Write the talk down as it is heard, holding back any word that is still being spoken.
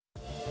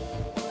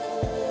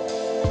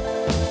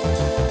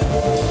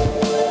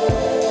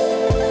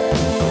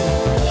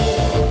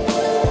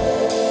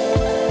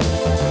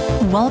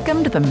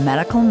Welcome to the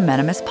Medical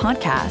Minimus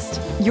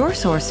Podcast, your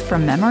source for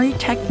memory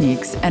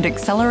techniques and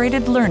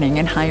accelerated learning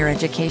in higher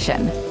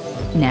education.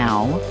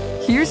 Now,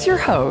 here's your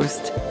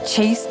host,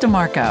 Chase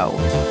DeMarco.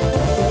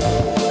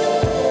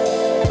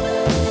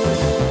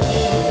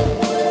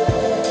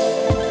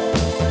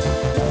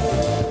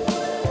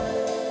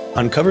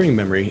 Uncovering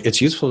memory,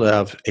 it's useful to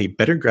have a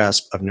better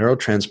grasp of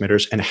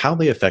neurotransmitters and how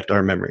they affect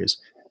our memories.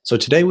 So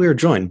today we are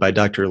joined by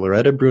Dr.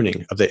 Loretta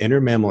Bruning of the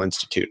Inner Mammal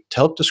Institute to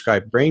help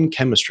describe brain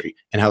chemistry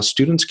and how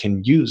students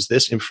can use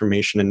this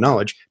information and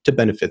knowledge to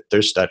benefit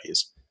their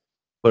studies.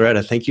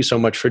 Loretta, thank you so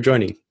much for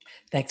joining.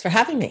 Thanks for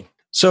having me.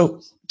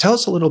 So tell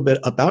us a little bit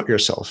about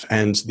yourself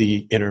and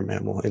the Inner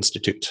Mammal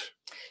Institute.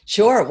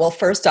 Sure. Well,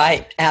 first,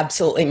 I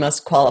absolutely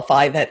must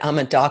qualify that I'm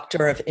a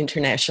doctor of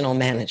international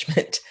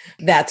management.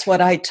 That's what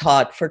I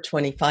taught for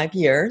 25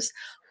 years.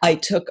 I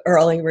took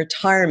early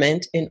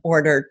retirement in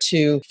order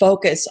to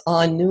focus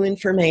on new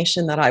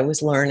information that I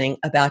was learning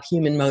about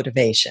human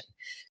motivation.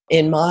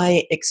 In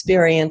my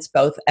experience,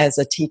 both as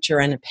a teacher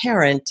and a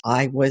parent,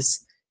 I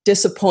was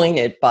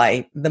disappointed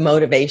by the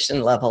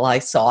motivation level I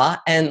saw.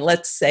 And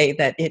let's say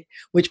that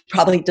which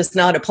probably does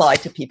not apply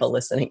to people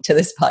listening to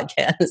this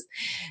podcast,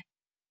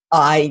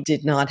 I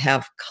did not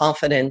have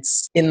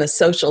confidence in the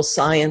social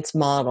science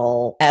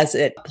model as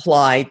it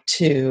applied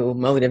to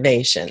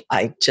motivation.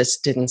 I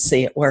just didn't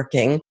see it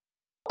working.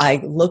 I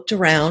looked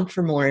around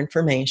for more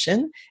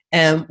information,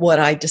 and what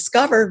I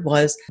discovered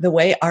was the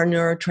way our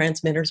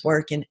neurotransmitters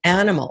work in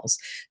animals.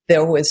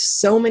 There was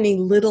so many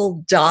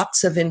little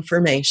dots of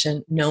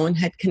information, no one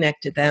had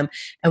connected them,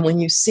 and when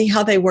you see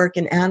how they work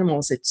in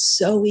animals, it's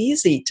so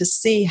easy to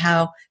see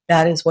how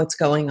that is what's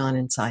going on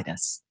inside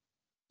us.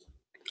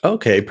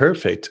 Okay,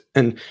 perfect.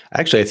 And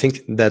actually, I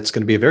think that's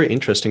going to be a very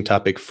interesting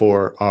topic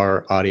for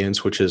our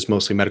audience, which is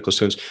mostly medical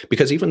students,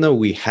 because even though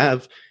we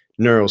have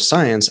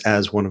neuroscience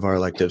as one of our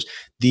electives,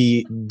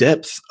 the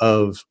depth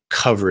of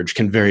coverage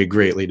can vary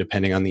greatly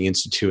depending on the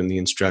institute and the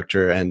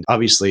instructor. And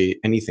obviously,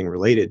 anything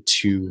related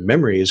to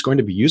memory is going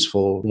to be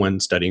useful when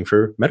studying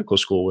for medical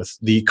school with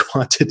the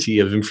quantity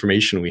of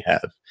information we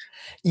have.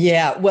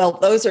 Yeah, well,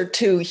 those are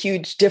two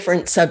huge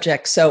different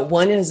subjects. So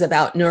one is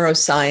about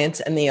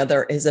neuroscience and the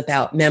other is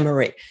about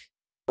memory.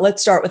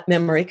 Let's start with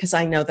memory because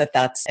I know that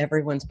that's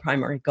everyone's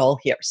primary goal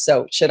here.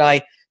 So should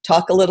I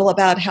talk a little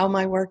about how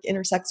my work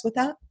intersects with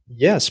that?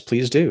 Yes,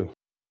 please do.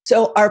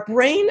 So our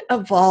brain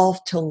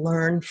evolved to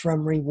learn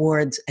from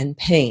rewards and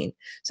pain.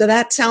 So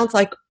that sounds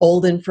like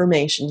old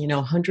information,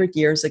 100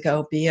 years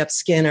ago, B.F.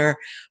 Skinner.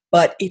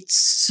 But it's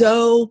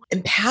so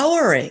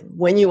empowering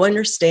when you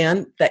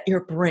understand that your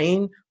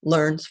brain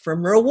learns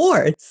from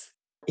rewards.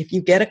 If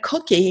you get a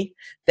cookie,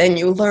 then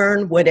you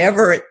learn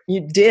whatever you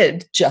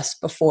did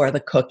just before the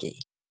cookie.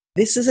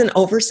 This is an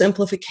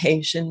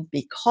oversimplification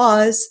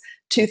because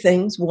two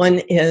things. One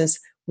is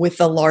with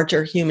the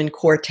larger human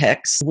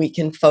cortex, we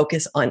can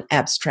focus on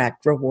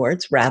abstract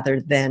rewards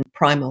rather than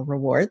primal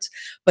rewards.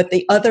 But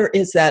the other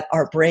is that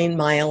our brain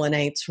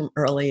myelinates from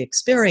early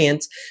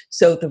experience.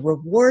 So the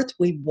rewards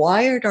we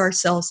wired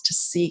ourselves to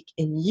seek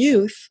in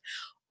youth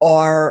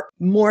are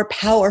more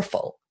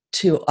powerful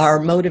to our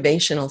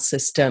motivational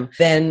system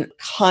than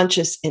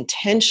conscious,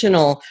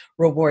 intentional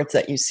rewards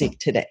that you seek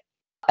today.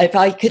 If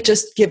I could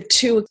just give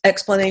two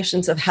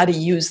explanations of how to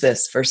use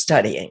this for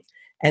studying,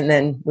 and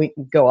then we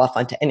can go off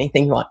onto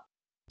anything you want.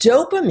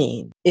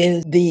 Dopamine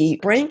is the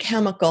brain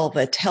chemical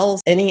that tells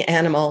any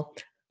animal,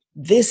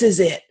 this is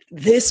it,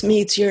 this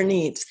meets your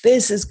needs,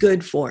 this is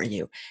good for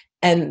you.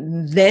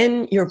 And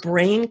then your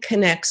brain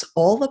connects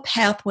all the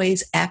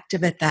pathways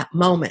active at that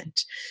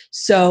moment.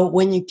 So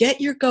when you get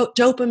your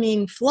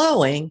dopamine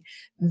flowing,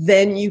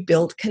 then you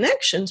build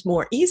connections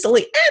more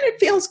easily and it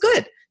feels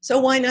good. So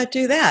why not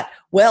do that?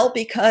 Well,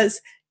 because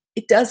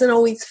it doesn't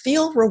always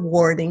feel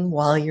rewarding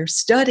while you're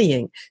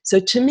studying. So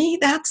to me,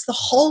 that's the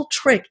whole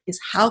trick, is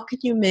how can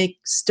you make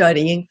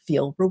studying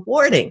feel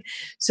rewarding?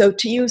 So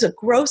to use a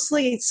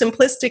grossly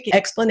simplistic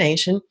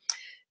explanation,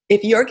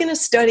 if you're going to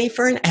study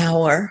for an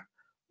hour,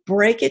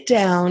 break it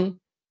down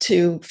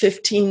to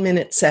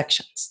 15-minute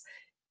sections.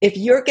 If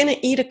you're going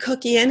to eat a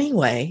cookie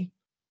anyway,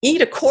 eat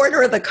a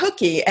quarter of the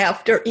cookie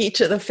after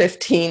each of the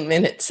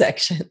 15-minute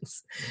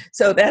sections.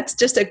 So that's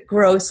just a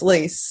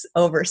grossly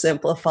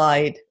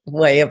oversimplified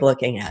way of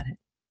looking at it.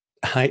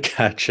 I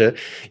gotcha.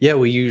 Yeah,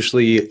 we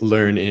usually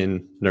learn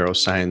in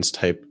neuroscience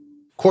type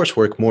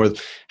coursework more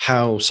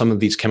how some of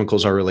these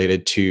chemicals are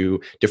related to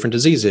different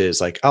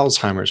diseases like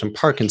Alzheimer's and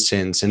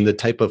Parkinson's and the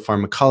type of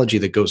pharmacology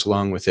that goes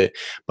along with it,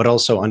 but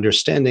also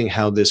understanding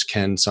how this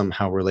can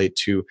somehow relate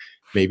to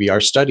maybe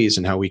our studies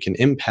and how we can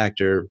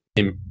impact or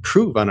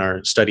improve on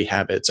our study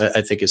habits,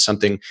 I think is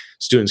something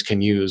students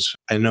can use.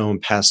 I know in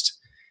past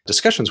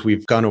discussions,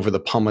 we've gone over the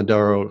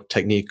Pomodoro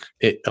technique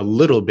a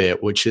little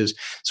bit, which is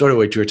sort of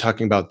what you were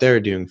talking about there,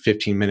 doing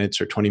 15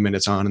 minutes or 20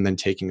 minutes on and then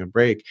taking a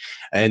break.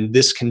 And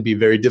this can be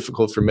very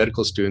difficult for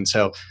medical students.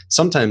 How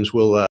sometimes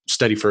we'll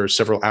study for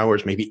several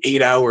hours, maybe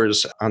 8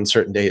 hours on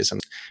certain days. And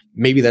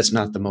maybe that's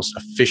not the most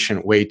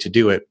efficient way to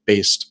do it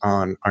based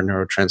on our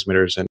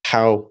neurotransmitters and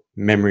how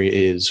memory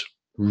is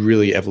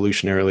really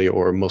evolutionarily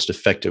or most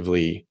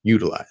effectively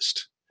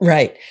utilized.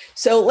 Right.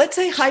 So let's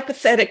say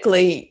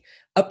hypothetically,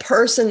 a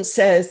person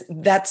says,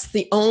 that's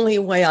the only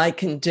way I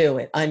can do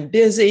it. I'm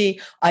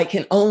busy. I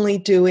can only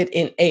do it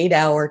in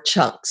 8-hour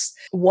chunks.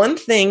 One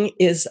thing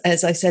is,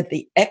 as I said,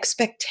 the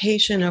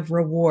expectation of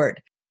reward.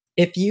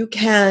 If you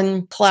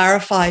can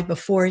clarify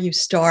before you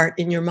start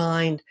in your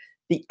mind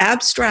the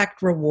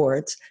abstract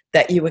rewards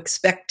that you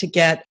expect to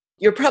get,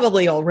 you're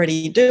probably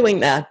already doing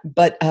that,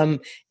 but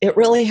it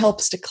really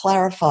helps to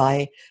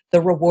clarify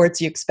the rewards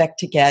you expect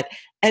to get.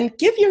 And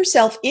give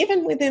yourself,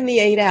 even within the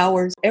 8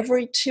 hours,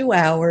 every 2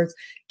 hours,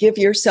 give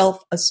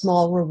yourself a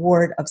small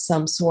reward of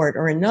some sort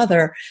or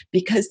another,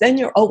 because then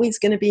you're always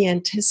going to be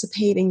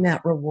anticipating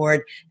that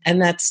reward,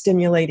 and that's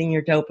stimulating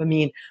your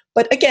dopamine.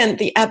 But again,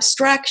 the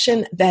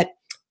abstraction that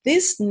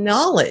this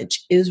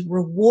knowledge is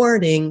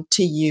rewarding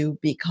to you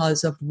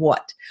because of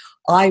what?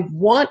 I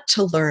want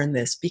to learn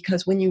this,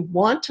 because when you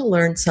want to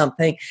learn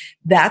something,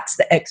 that's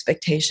the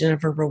expectation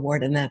of a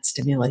reward, and that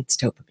stimulates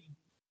dopamine.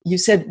 You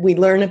said we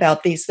learn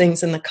about these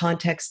things in the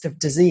context of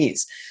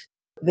disease.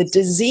 The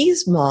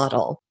disease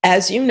model,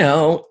 as you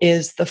know,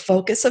 is the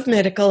focus of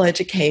medical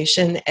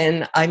education,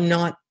 and I'm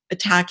not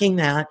attacking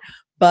that,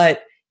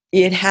 but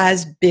it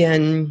has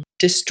been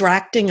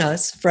distracting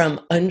us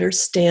from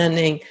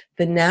understanding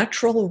the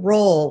natural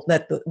role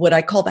that what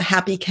I call the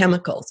happy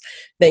chemicals.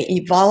 They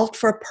evolved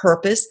for a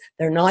purpose.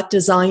 They're not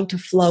designed to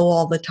flow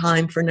all the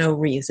time for no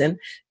reason.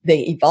 They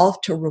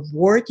evolved to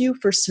reward you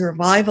for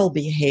survival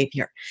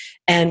behavior.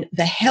 And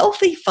the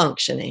healthy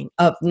functioning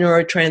of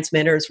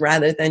neurotransmitters,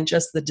 rather than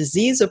just the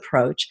disease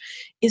approach,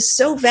 is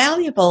so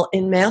valuable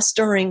in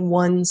mastering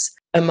one's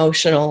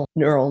emotional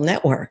neural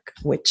network,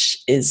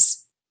 which is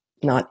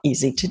not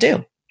easy to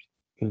do.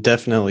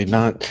 Definitely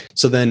not.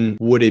 So then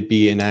would it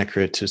be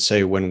inaccurate to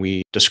say when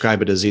we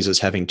describe a disease as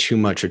having too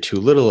much or too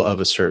little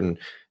of a certain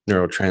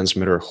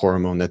neurotransmitter or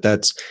hormone, that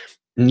that's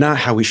not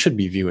how we should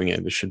be viewing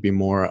it? It should be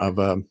more of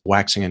a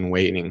waxing and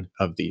waning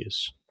of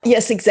these.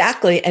 Yes,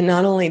 exactly. And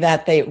not only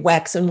that, they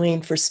wax and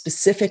wane for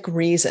specific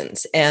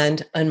reasons.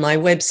 And on my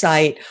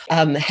website,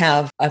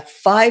 have a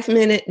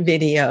 5-minute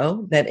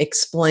video that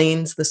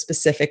explains the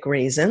specific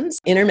reasons.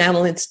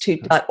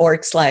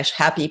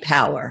 InterMammalInstitute.org/happy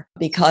power,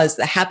 because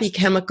the happy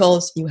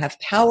chemicals, you have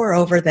power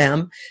over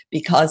them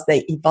because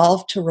they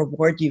evolved to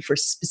reward you for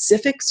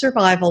specific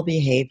survival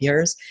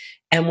behaviors.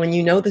 And when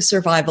you know the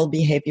survival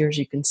behaviors,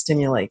 you can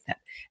stimulate them.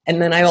 And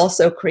then I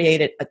also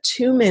created a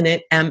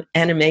 2-minute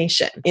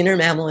animation,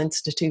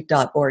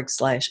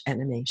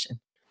 InterMammalInstitute.org/animation.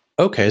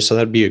 Okay, so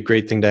that'd be a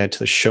great thing to add to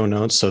the show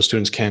notes so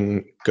students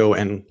can go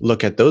and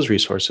look at those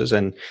resources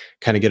and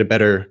kind of get a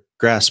better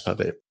grasp of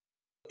it.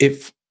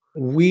 If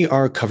we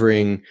are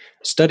covering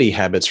study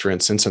habits, for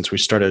instance, since we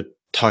started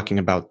talking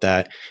about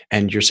that,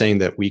 and you're saying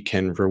that we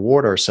can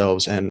reward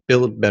ourselves and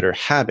build better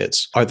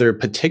habits, are there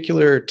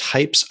particular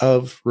types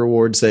of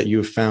rewards that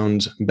you've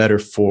found better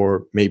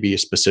for maybe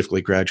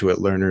specifically graduate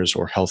learners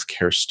or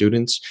healthcare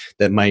students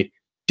that might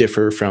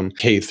differ from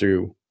K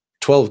through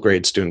 12th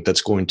grade student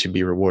that's going to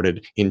be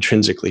rewarded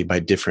intrinsically by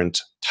different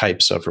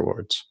types of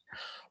rewards?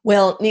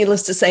 Well,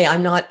 needless to say,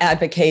 I'm not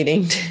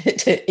advocating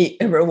to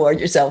reward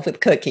yourself with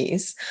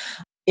cookies.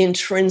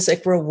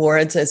 Intrinsic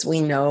rewards, as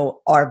we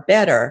know, are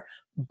better.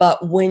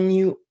 But when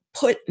you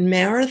put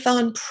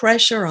marathon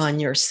pressure on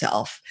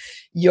yourself,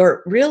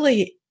 you're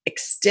really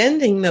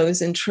extending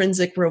those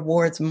intrinsic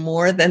rewards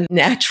more than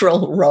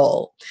natural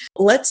role.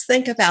 Let's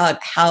think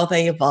about how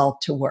they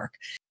evolved to work.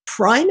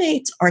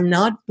 Primates are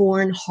not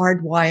born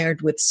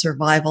hardwired with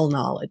survival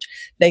knowledge.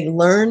 They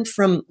learn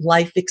from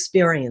life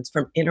experience,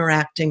 from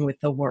interacting with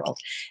the world.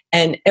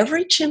 And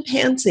every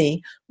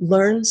chimpanzee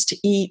learns to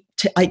eat,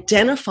 to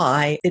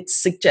identify, it's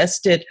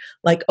suggested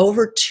like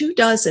over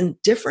 24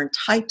 different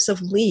types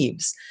of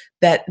leaves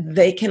that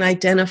they can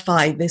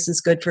identify. This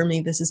is good for me.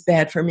 This is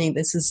bad for me.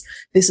 This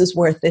is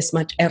worth this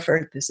much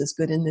effort. This is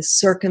good in this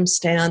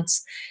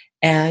circumstance.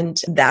 And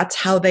that's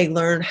how they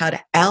learn how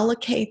to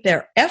allocate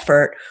their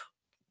effort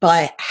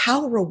by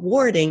how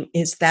rewarding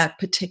is that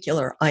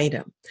particular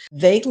item.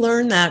 They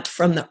learn that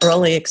from the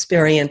early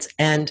experience,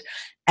 and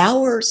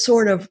our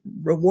sort of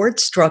reward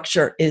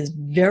structure is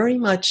very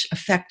much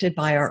affected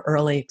by our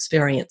early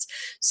experience.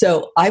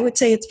 So I would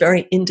say it's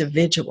very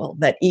individual,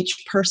 that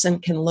each person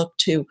can look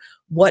to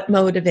what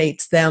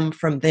motivates them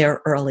from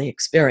their early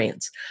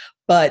experience.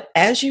 But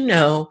as you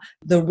know,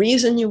 the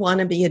reason you want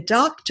to be a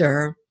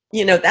doctor,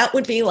 that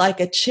would be like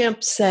a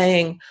chimp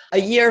saying, a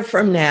year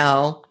from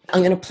now,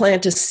 I'm going to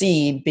plant a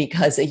seed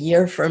because a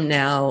year from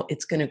now,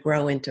 it's going to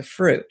grow into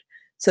fruit.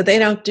 So they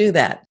don't do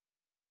that.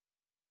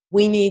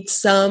 We need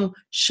some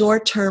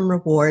short-term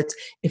rewards.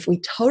 If we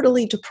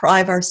totally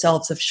deprive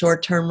ourselves of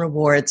short-term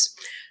rewards,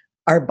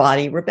 our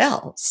body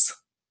rebels.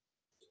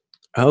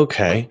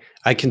 Okay.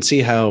 I can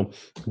see how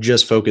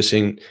just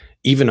focusing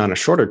even on a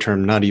shorter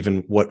term, not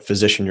even what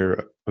physician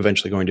you're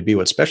eventually going to be,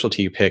 what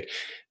specialty you pick,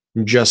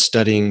 just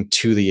studying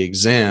to the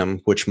exam,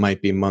 which might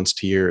be months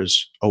to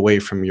years away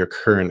from your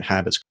current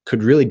habits,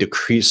 could really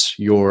decrease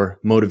your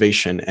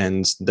motivation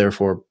and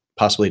therefore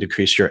possibly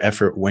decrease your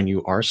effort when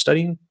you are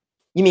studying?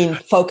 You mean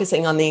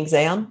focusing on the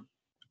exam?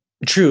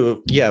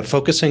 True. Yeah.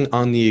 Focusing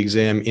on the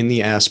exam in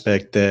the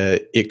aspect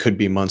that it could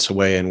be months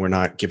away and we're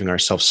not giving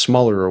ourselves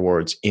smaller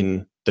rewards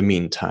in the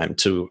meantime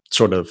to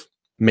sort of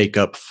make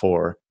up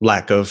for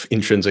lack of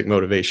intrinsic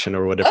motivation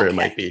or whatever it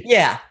might be.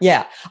 Yeah.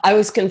 Yeah. I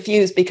was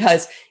confused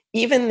because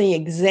even the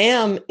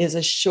exam is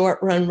a short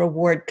run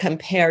reward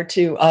compared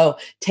to,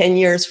 10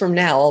 years from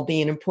now, I'll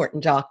be an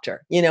important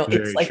doctor. It's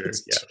Very like true.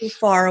 it's too Yes.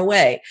 far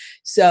away.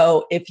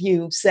 So if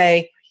you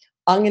say,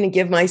 I'm going to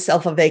give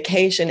myself a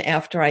vacation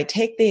after I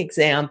take the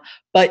exam,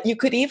 but you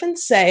could even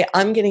say,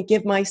 I'm going to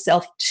give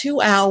myself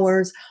 2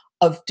 hours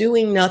of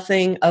doing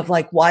nothing, of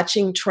like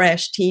watching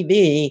trash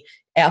TV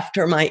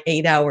after my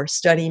 8 hour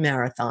study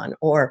marathon.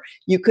 Or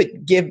you could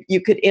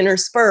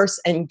intersperse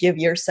and give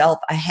yourself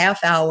a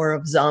half hour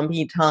of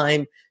zombie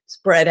time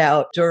spread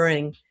out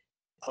during.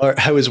 Or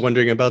I was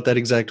wondering about that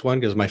exact one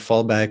because my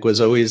fallback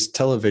was always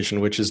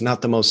television, which is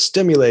not the most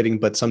stimulating,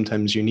 but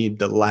sometimes you need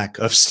the lack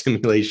of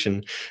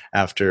stimulation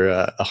after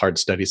a hard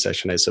study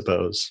session, I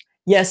suppose.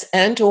 Yes,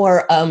 and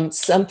or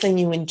something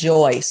you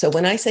enjoy. So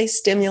when I say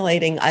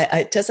stimulating,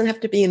 it doesn't have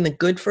to be in the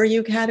good for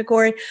you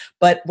category,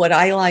 but what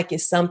I like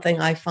is something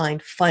I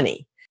find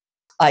funny.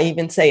 I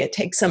even say it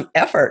takes some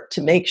effort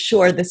to make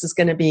sure this is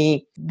going to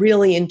be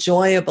really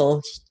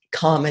enjoyable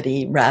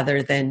comedy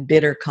rather than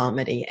bitter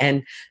comedy.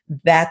 And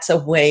that's a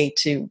way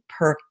to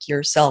perk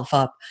yourself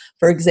up.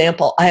 For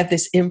example, I have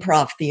this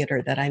improv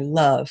theater that I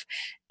love,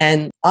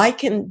 and I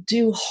can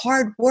do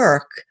hard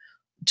work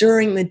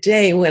during the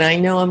day when I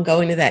know I'm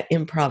going to that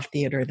improv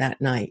theater that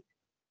night.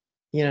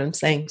 You know what I'm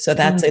saying? So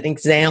that's an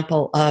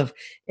example of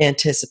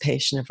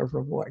anticipation of a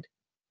reward.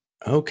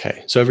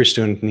 Okay. So every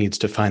student needs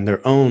to find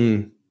their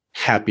own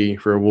happy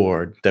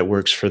reward that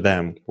works for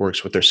them,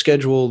 works with their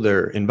schedule,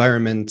 their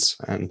environment,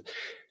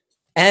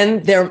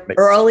 And their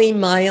early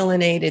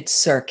myelinated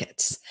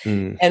circuits.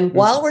 And mhm.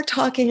 while we're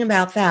talking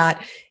about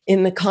that,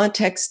 in the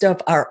context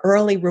of our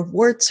early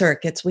reward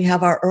circuits, we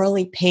have our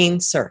early pain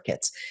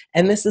circuits.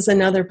 And this is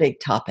another big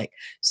topic.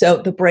 So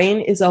the brain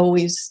is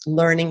always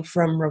learning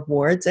from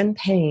rewards and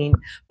pain,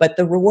 but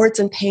the rewards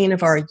and pain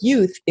of our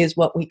youth is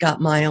what we got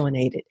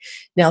myelinated.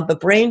 Now, the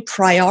brain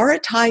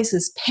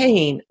prioritizes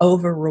pain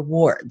over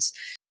rewards.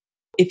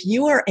 If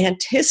you are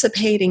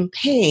anticipating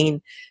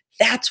pain,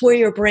 that's where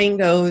your brain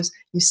goes.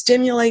 You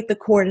stimulate the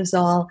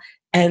cortisol,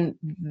 and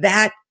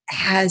that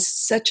has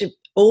such an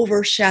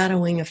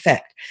overshadowing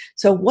effect.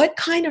 So, what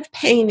kind of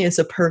pain is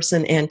a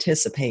person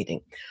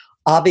anticipating?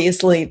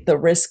 Obviously, the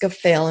risk of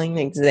failing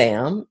the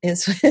exam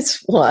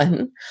is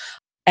one.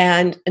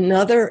 And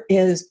another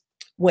is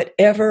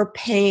whatever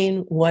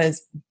pain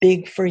was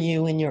big for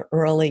you in your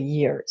early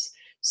years.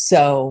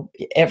 So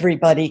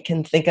everybody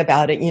can think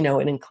about it,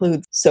 it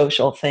includes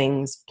social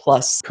things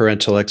plus,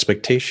 Parental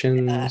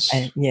expectations.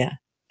 yeah,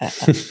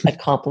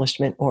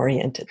 accomplishment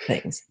oriented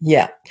things.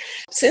 Yeah.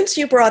 Since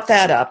you brought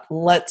that up,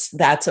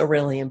 that's a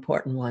really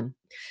important one.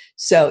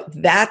 So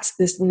that's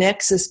this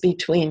nexus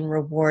between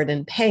reward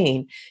and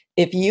pain.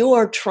 If you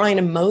are trying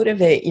to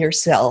motivate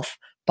yourself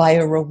by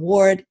a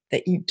reward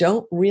that you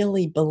don't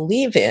really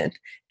believe in,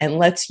 and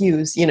let's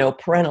use,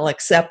 parental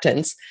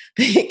acceptance,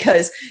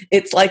 because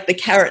it's like the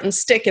carrot and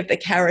stick if the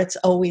carrot's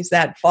always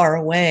that far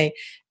away.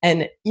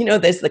 And,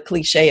 there's the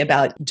cliche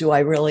about, do I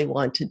really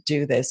want to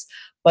do this?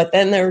 But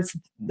then there's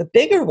the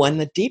bigger one,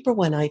 the deeper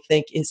one, I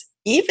think, is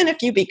even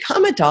if you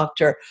become a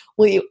doctor,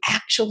 will you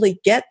actually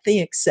get the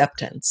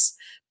acceptance?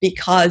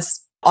 Because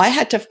I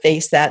had to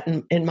face that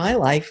in my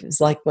life.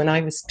 It's like when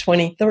I was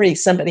 23,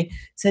 somebody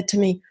said to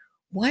me,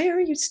 why are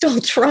you still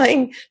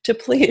trying to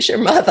please your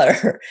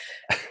mother?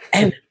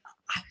 And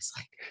I was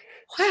like,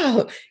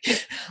 wow,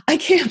 I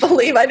can't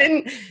believe I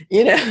didn't,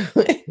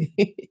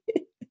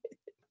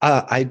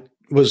 I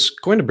was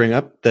going to bring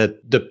up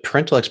that the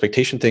parental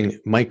expectation thing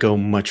might go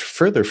much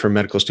further for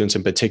medical students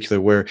in particular,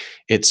 where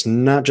it's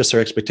not just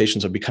their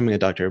expectations of becoming a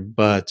doctor,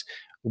 but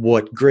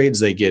what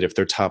grades they get if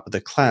they're top of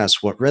the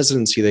class, what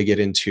residency they get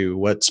into,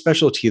 what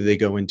specialty they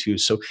go into.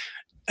 So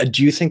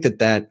do you think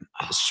that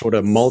sort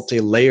of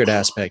multi-layered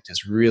aspect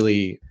is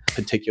really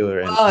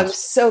particular? Oh, I'm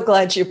so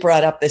glad you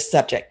brought up this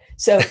subject.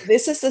 So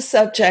this is the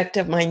subject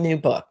of my new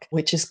book,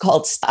 which is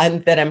called,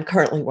 that I'm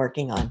currently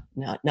working on,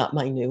 not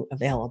my new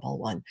available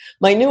one.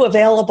 My new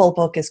available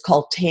book is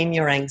called Tame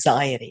Your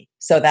Anxiety.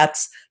 So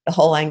that's the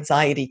whole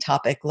anxiety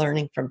topic,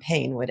 learning from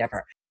pain,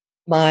 whatever.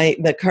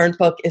 The current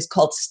book is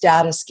called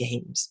Status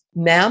Games.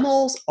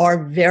 Mammals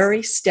are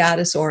very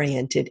status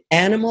oriented.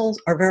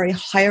 Animals are very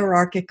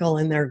hierarchical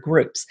in their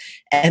groups.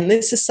 And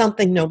this is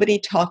something nobody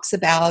talks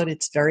about.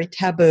 It's very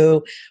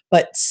taboo.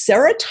 But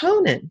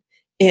serotonin,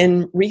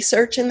 in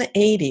research in the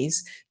 80s,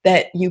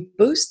 that you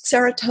boost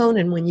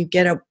serotonin when you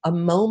get a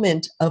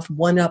moment of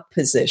one-up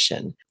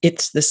position.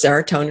 It's the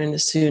serotonin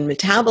is soon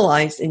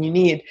metabolized, and you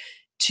need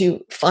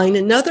to find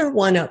another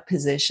one-up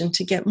position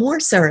to get more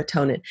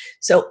serotonin.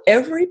 So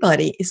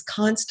everybody is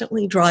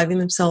constantly driving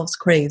themselves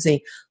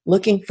crazy,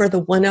 looking for the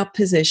one-up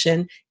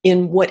position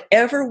in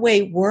whatever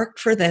way worked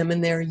for them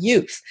in their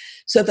youth.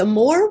 So the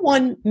more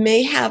one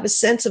may have a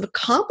sense of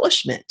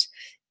accomplishment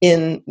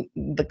in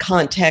the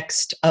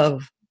context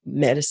of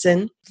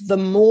medicine, the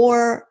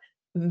more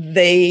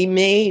they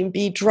may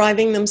be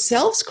driving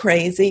themselves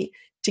crazy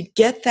to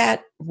get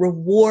that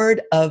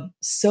reward of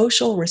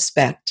social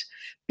respect,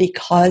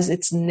 because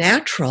it's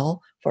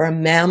natural for a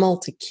mammal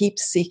to keep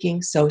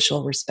seeking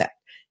social respect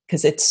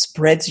because it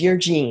spreads your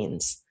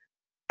genes.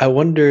 I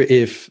wonder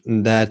if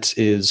that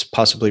is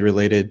possibly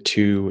related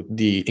to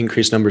the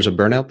increased numbers of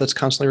burnout that's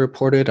constantly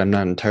reported. I'm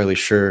not entirely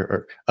sure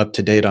or up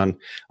to date on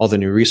all the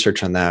new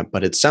research on that,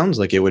 but it sounds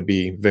like it would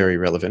be very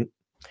relevant.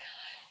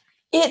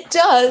 It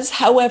does.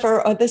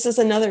 However, this is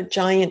another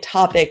giant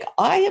topic.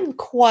 I am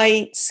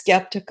quite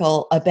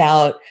skeptical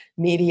about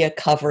media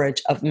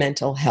coverage of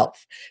mental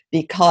health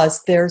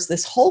because there's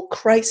this whole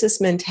crisis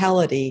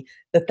mentality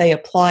that they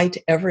apply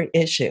to every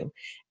issue.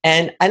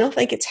 And I don't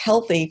think it's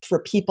healthy for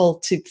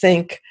people to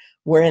think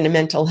we're in a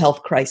mental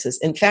health crisis.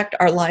 In fact,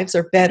 our lives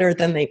are better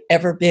than they've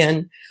ever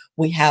been.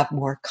 We have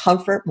more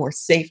comfort, more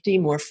safety,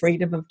 more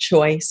freedom of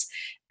choice.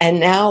 And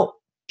now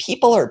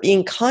people are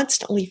being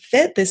constantly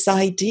fed this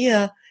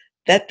idea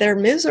that they're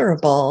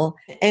miserable.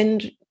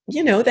 And,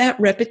 that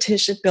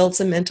repetition builds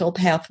a mental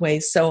pathway.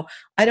 So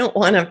I don't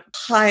want to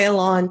pile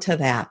on to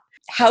that.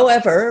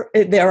 However,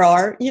 there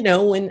are,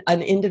 when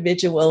an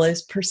individual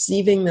is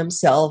perceiving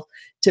themselves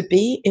to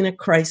be in a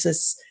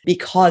crisis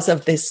because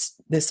of this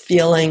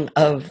feeling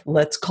of,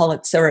 let's call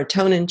it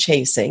serotonin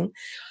chasing,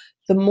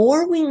 the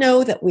more we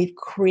know that we've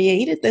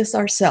created this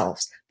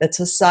ourselves, that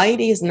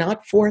society is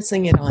not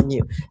forcing it on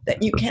you,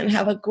 that you can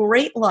have a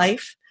great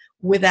life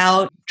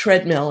without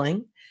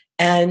treadmilling,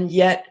 and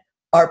yet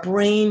our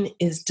brain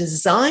is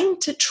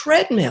designed to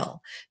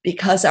treadmill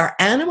because our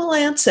animal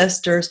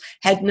ancestors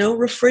had no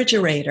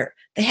refrigerator.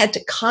 They had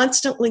to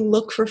constantly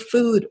look for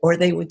food or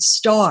they would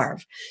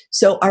starve.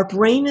 So our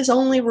brain is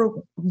only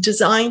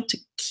designed to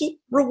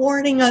keep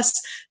rewarding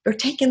us for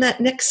taking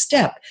that next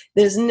step.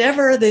 There's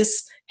never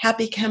this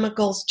happy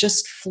chemicals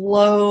just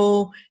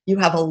flow, you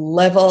have a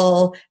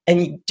level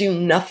and you do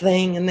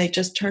nothing and they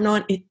just turn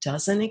on. It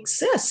doesn't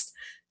exist.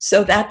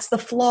 So that's the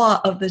flaw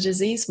of the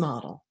disease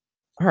model.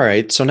 All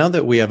right. So now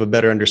that we have a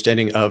better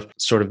understanding of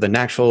sort of the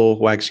natural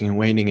waxing and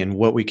waning and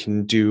what we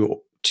can do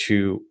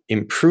to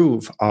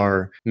improve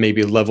our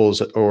maybe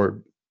levels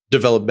or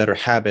develop better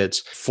habits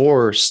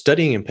for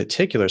studying in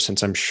particular,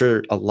 since I'm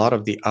sure a lot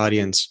of the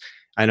audience,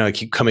 I know I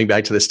keep coming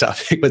back to this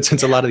topic, but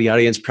since a lot of the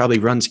audience probably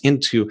runs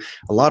into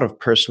a lot of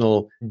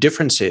personal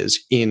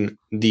differences in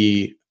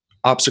the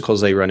obstacles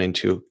they run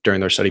into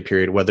during their study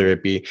period, whether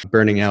it be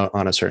burning out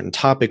on a certain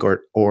topic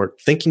or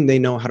thinking they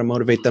know how to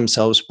motivate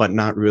themselves, but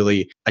not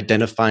really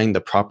identifying the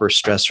proper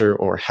stressor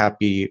or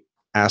happy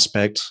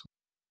aspect.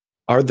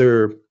 Are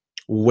there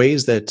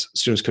ways that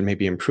students could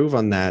maybe improve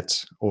on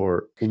that,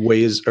 or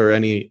ways or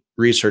any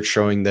research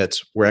showing that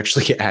we're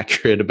actually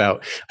accurate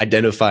about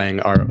identifying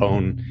our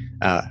own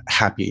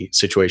happy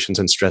situations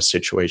and stress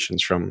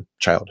situations from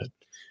childhood?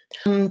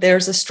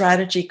 There's a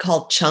strategy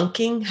called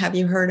chunking. Have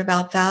you heard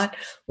about that?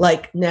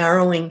 Like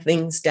narrowing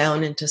things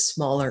down into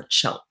smaller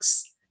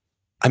chunks.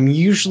 I'm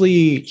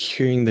usually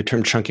hearing the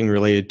term chunking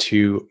related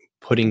to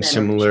putting Memory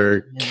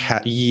similar,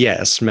 chunking.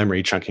 yes,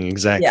 memory chunking, Yeah.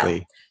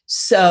 exactly.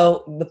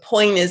 So the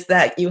point is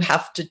that you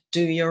have to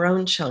do your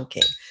own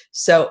chunking.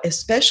 So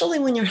especially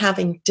when you're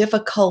having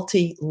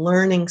difficulty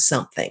learning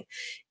something,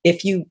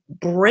 if you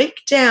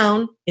break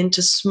down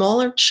into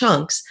smaller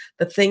chunks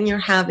the thing you're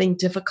having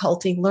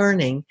difficulty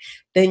learning,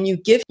 then you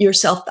give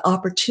yourself the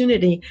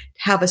opportunity to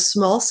have a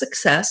small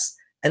success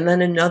and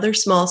then another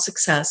small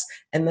success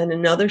and then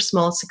another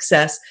small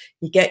success.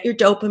 You get your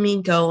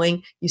dopamine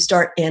going, you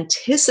start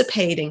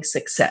anticipating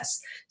success.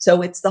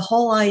 So it's the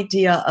whole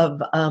idea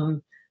of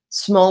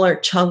smaller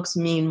chunks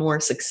mean more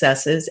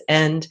successes.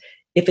 And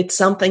if it's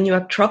something you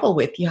have trouble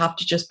with, you have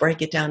to just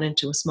break it down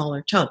into a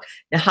smaller chunk.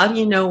 Now, how do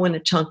you know when a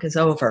chunk is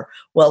over?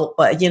 Well,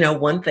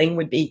 one thing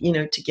would be,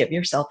 to give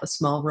yourself a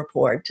small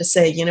report to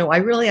say, I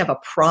really have a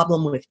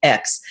problem with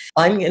X.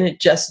 I'm going to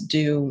just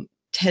do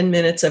 10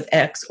 minutes of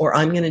X, or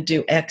I'm going to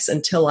do X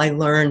until I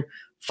learn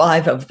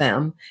 5 of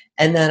them.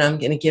 And then I'm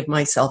going to give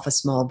myself a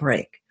small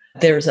break.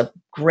 There's a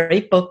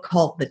great book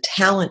called The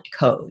Talent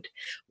Code,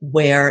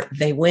 where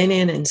they went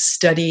in and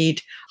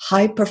studied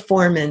high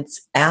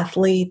performance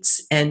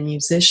athletes and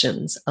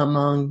musicians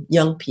among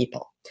young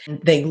people.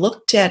 They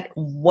looked at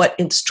what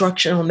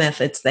instructional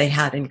methods they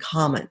had in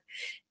common.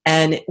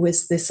 And it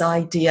was this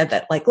idea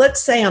that, like,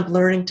 let's say I'm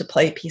learning to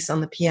play a piece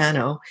on the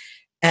piano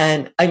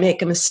and I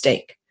make a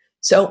mistake.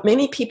 So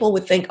many people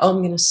would think, I'm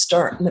going to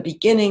start in the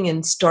beginning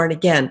and start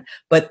again.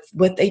 But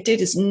what they did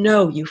is,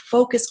 no, you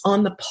focus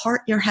on the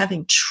part you're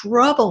having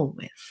trouble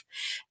with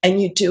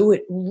and you do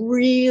it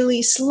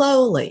really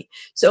slowly.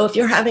 So if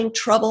you're having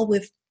trouble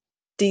with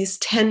these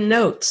 10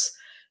 notes,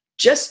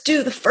 just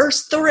do the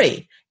first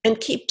 3 and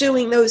keep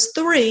doing those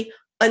 3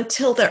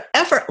 until they're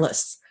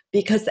effortless.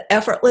 Because the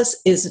effortless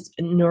is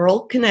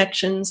neural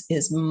connections,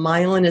 is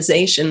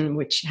myelinization,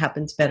 which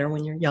happens better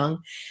when you're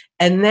young.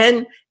 And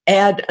then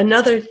add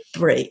another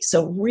 3.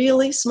 So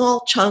really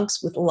small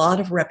chunks with a lot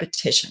of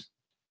repetition.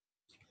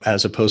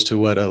 as opposed to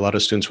what a lot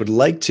of students would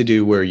like to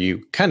do, where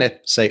you kind of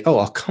say, oh,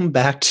 I'll come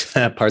back to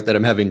that part that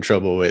I'm having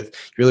trouble with.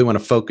 You really want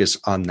to focus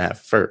on that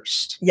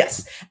first.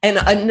 Yes. And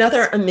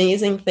another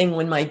amazing thing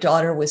when my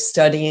daughter was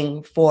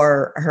studying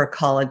for her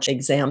college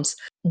exams,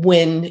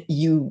 when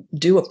you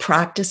do a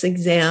practice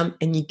exam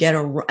and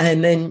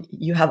and then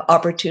you have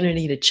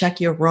opportunity to check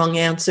your wrong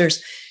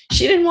answers,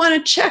 she didn't want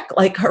to check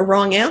like her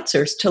wrong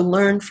answers to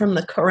learn from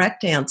the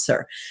correct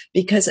answer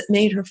because it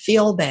made her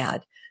feel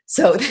bad.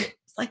 So it's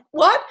like,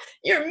 what?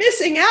 You're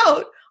missing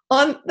out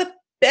on the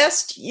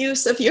best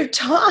use of your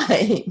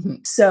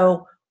time.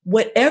 So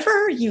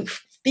whatever you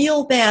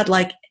feel bad,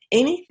 like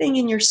anything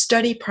in your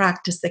study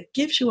practice that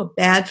gives you a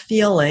bad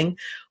feeling,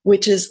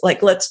 which is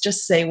like, let's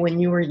just say when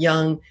you were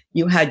young,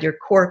 you had your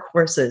core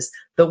courses,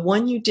 the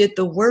one you did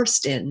the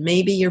worst in,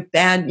 maybe your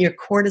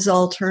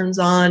cortisol turns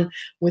on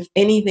with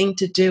anything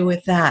to do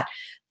with that.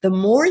 The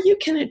more you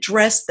can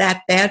address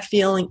that bad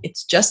feeling,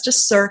 it's just a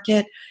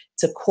circuit,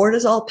 it's a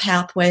cortisol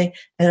pathway,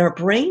 and our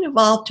brain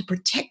evolved to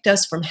protect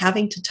us from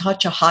having to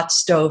touch a hot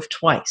stove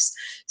twice.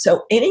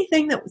 So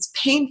anything that was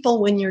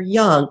painful when you're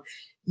young,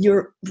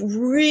 you're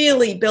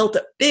really built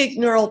a big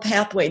neural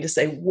pathway to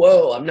say,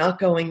 whoa, I'm not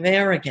going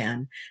there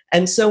again.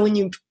 And so when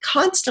you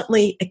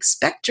constantly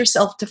expect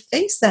yourself to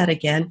face that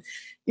again,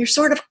 you're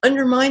sort of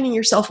undermining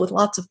yourself with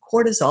lots of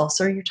cortisol.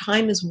 So your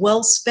time is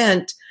well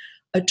spent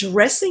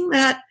addressing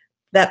that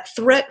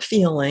threat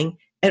feeling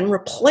and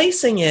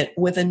replacing it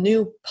with a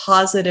new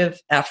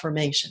positive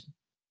affirmation.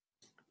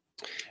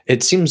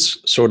 It seems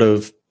sort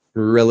of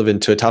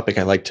relevant to a topic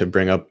I like to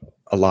bring up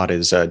a lot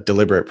is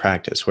deliberate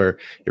practice, where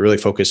it really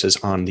focuses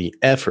on the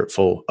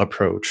effortful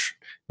approach,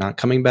 not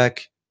coming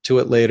back to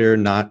it later,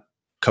 not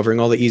covering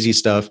all the easy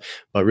stuff,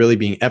 but really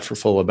being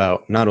effortful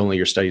about not only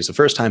your studies the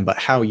first time, but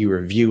how you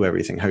review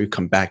everything, how you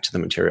come back to the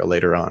material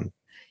later on.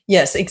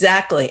 Yes,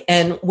 exactly.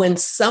 And when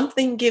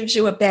something gives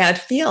you a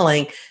bad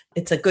feeling,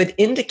 it's a good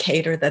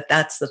indicator that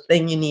that's the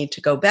thing you need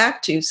to go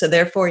back to. So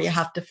therefore, you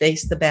have to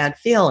face the bad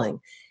feeling.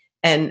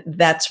 And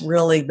that's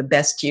really the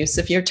best use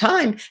of your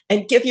time.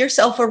 And give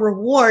yourself a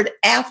reward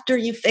after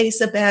you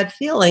face a bad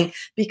feeling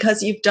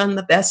because you've done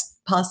the best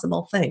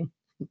possible thing.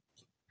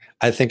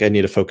 I think I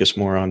need to focus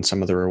more on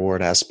some of the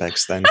reward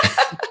aspects then.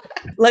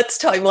 Let's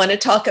talk. You want to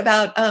talk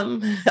about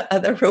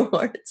other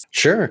rewards?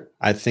 Sure.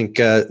 I think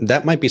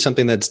that might be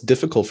something that's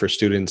difficult for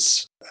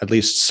students, at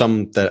least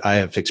some that I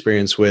have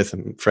experience with,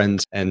 and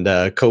friends and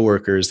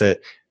coworkers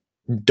that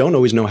don't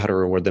always know how to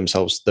reward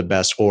themselves the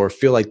best, or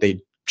feel like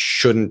they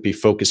shouldn't be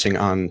focusing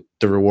on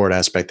the reward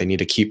aspect. They need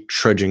to keep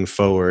trudging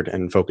forward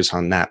and focus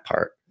on that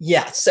part.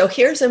 Yeah. So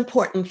here's an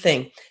important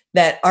thing,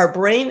 that our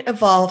brain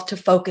evolved to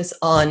focus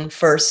on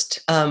first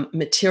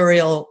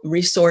material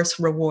resource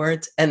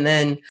rewards and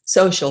then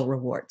social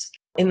rewards.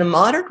 In the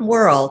modern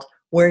world,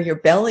 where your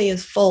belly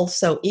is full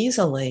so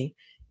easily,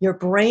 your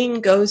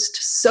brain goes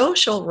to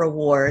social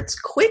rewards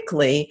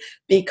quickly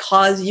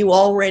because you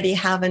already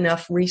have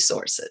enough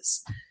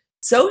resources.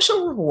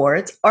 Social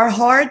rewards are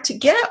hard to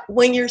get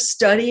when you're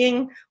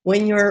studying,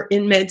 when you're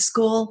in med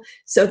school.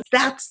 So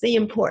that's the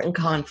important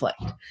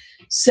conflict.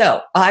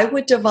 So I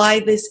would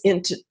divide this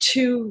into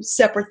two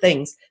separate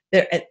things.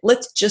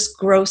 Let's just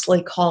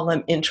grossly call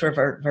them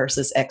introvert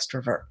versus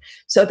extrovert.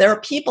 So there are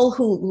people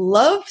who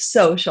love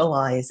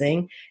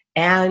socializing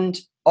and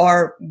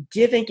are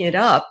giving it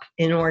up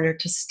in order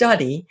to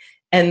study,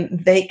 and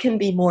they can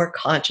be more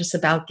conscious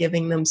about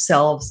giving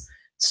themselves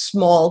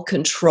small,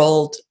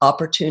 controlled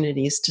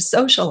opportunities to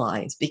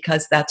socialize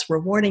because that's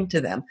rewarding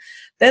to them.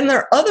 Then there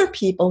are other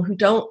people who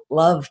don't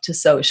love to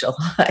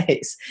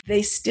socialize.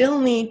 They still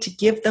need to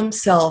give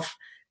themselves,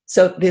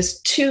 so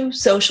there's two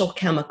social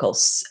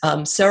chemicals,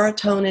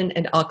 serotonin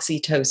and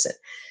oxytocin.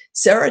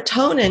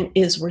 Serotonin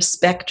is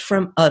respect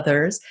from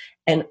others,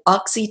 and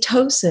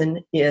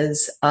oxytocin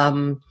is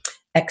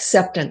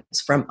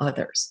acceptance from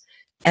others.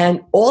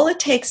 And all it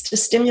takes to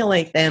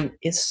stimulate them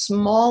is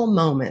small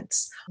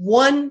moments.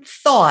 One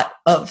thought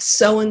of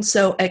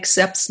so-and-so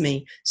accepts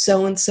me,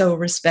 so-and-so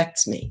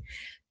respects me.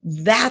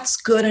 That's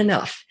good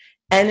enough.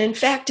 And in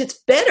fact, it's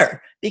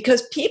better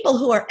because people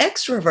who are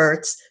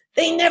extroverts,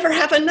 they never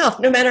have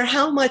enough. No matter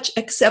how much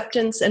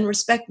acceptance and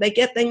respect they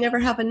get, they never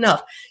have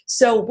enough.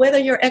 So whether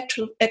you're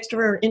extrovert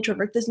or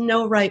introvert, there's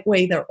no right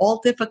way. They're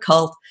all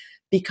difficult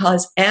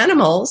because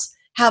animals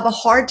have a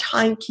hard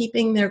time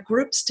keeping their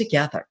groups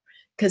together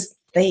because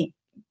they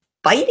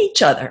fight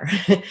each other.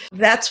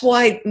 That's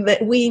why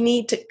that we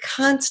need to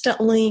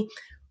constantly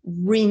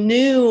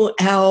renew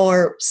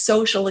our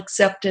social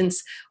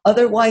acceptance.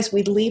 Otherwise,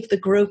 we'd leave the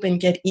group and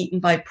get eaten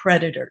by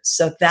predators.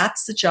 So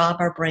that's the job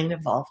our brain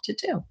evolved to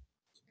do.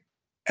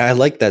 I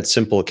like that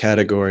simple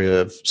category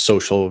of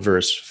social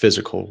versus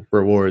physical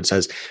rewards,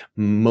 as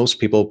most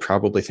people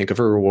probably think of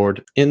a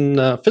reward in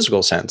a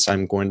physical sense.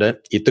 I'm going to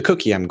eat the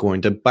cookie. I'm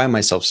going to buy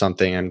myself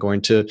something. I'm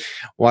going to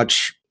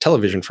watch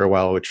television for a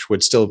while, which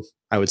would still,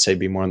 I would say,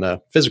 be more on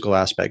the physical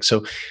aspect.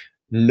 So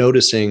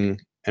noticing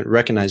and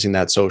recognizing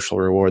that social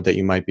reward that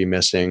you might be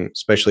missing,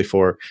 especially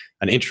for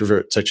an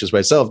introvert such as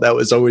myself, that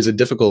was always a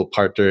difficult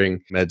part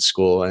during med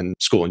school and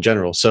school in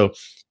general. So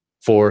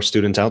for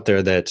students out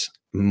there that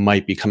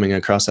might be coming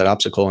across that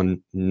obstacle and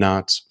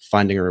not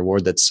finding a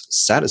reward that's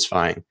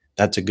satisfying,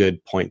 that's a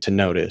good point to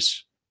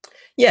notice.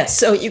 Yes,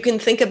 so you can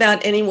think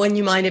about anyone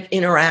you might have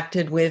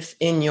interacted with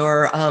in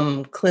your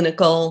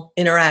clinical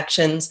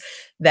interactions,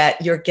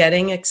 that you're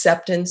getting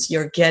acceptance,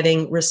 you're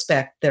getting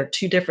respect. They're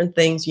two different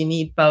things. You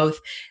need both.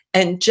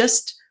 And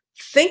just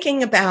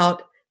thinking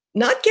about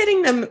not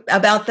getting them,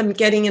 about them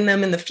getting in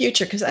them in the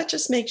future, because that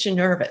just makes you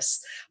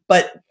nervous.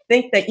 But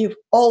think that you've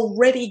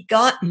already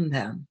gotten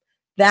them.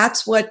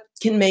 That's what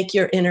can make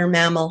your inner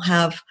mammal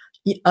have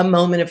a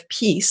moment of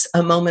peace,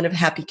 a moment of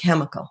happy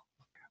chemical.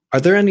 Are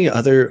there any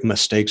other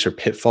mistakes or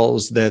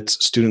pitfalls that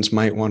students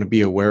might want to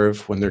be aware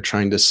of when they're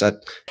trying to set?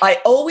 I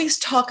always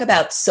talk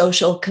about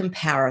social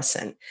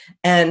comparison.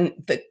 And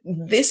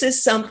this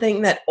is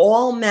something that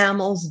all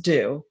mammals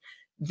do,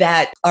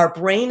 that our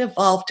brain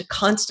evolved to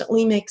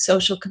constantly make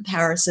social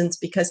comparisons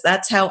because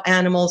that's how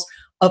animals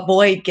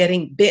avoid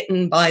getting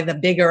bitten by the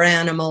bigger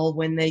animal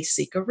when they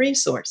seek a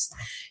resource.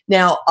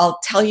 Now, I'll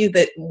tell you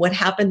that what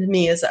happened to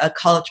me as a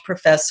college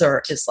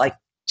professor is like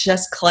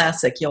just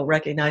classic. You'll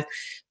recognize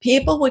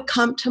people would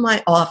come to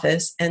my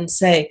office and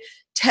say,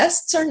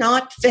 tests are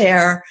not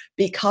fair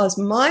because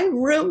my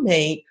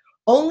roommate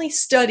only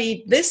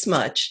studied this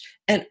much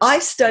and I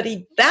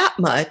studied that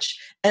much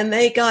and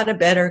they got a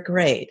better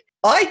grade.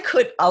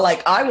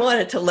 I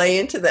wanted to lay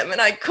into them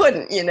and I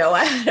couldn't,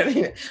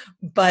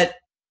 but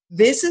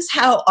this is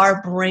how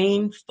our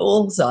brain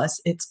fools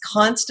us. It's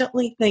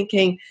constantly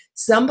thinking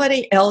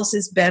somebody else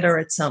is better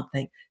at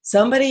something.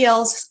 Somebody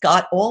else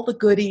got all the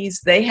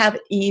goodies. They have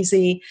it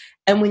easy.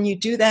 And when you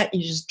do that,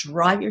 you just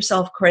drive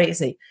yourself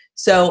crazy.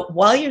 So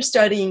while you're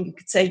studying, you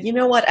could say, you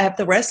know what? I have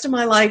the rest of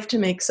my life to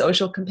make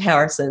social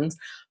comparisons.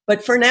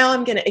 But for now,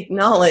 I'm going to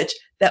acknowledge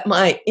that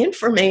my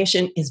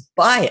information is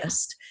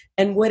biased.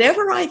 And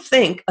whatever I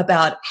think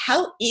about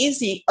how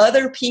easy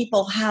other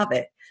people have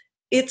it,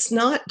 it's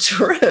not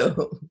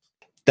true.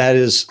 That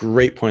is a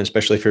great point,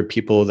 especially for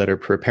people that are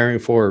preparing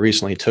for or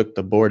recently took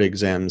the board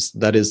exams.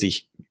 That is the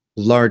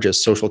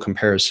largest social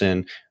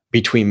comparison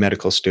between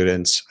medical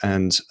students,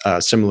 and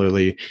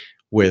similarly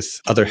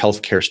with other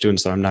healthcare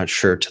students that I'm not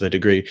sure to the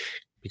degree,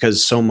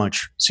 because so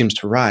much seems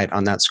to ride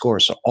on that score.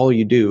 So all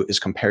you do is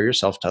compare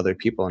yourself to other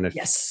people. And if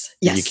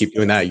you keep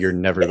doing that, you're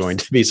never going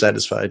to be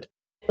satisfied.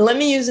 Let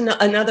me use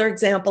another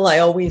example I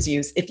always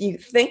use. If you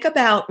think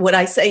about what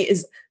I say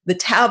is the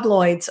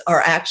tabloids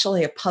are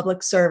actually a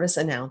public service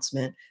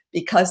announcement,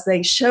 because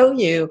they show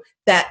you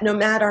that no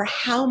matter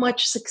how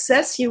much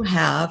success you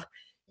have,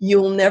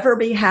 you'll never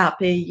be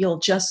happy. You'll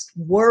just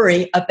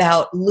worry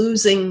about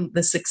losing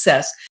the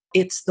success.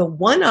 It's the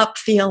one-up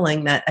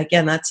feeling that,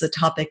 again, that's the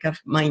topic of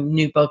my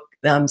new book,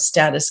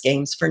 Status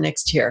Games, for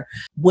next year.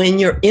 When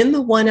you're in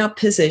the one-up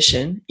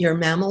position, your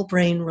mammal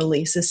brain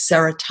releases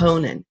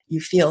serotonin.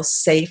 You feel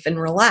safe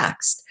and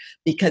relaxed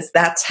because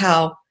that's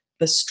how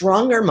the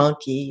stronger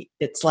monkey,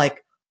 it's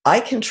like,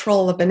 I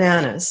control the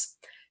bananas.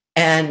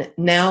 And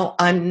now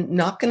I'm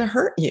not going to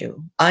hurt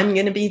you. I'm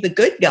going to be the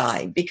good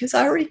guy because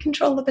I already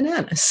control the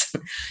bananas.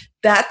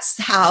 That's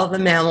how the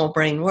mammal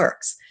brain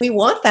works. We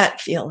want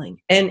that feeling.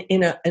 And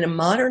in a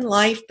modern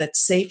life that's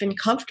safe and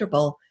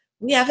comfortable,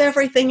 we have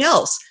everything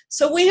else.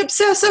 So we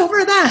obsess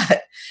over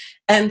that.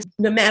 And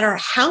no matter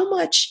how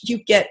much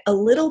you get a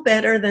little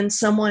better than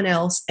someone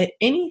else at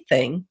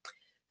anything,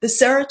 the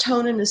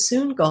serotonin is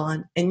soon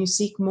gone and you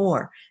seek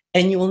more.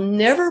 And you will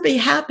never be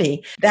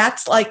happy.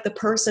 That's like the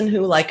person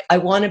who, I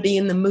want to be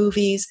in the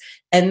movies,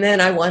 and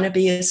then I want to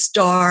be a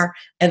star,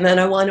 and then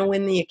I want to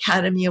win the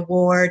Academy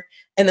Award.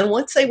 And then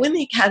once they win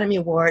the Academy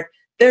Award,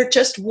 they're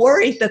just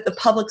worried that the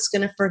public's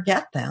going to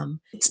forget them.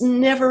 It's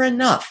never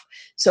enough.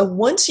 So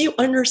once you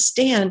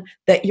understand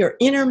that your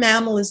inner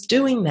mammal is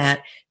doing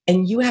that,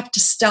 and you have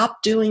to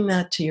stop doing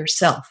that to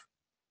yourself.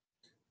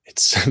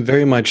 It's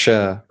very much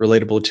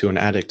relatable to an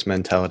addict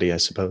mentality, I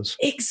suppose.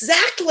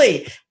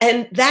 Exactly.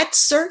 And that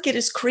circuit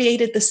is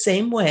created the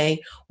same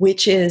way,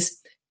 which is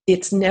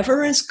it's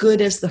never as good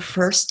as the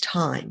first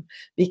time,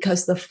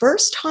 because the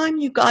first time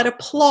you got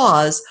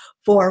applause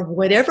for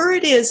whatever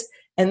it is,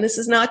 and this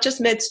is not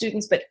just med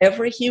students, but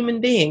every human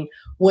being,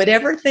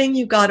 whatever thing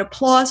you got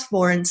applause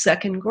for in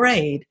second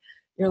grade,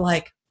 you're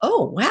like,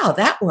 oh, wow,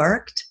 that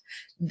worked.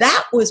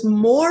 That was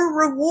more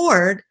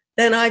reward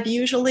than I've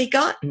usually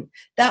gotten.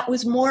 That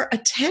was more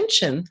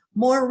attention,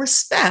 more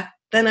respect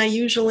than I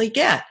usually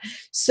get.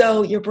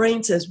 So your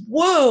brain says,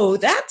 whoa,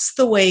 that's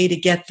the way to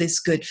get this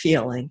good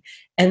feeling.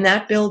 And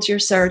that builds your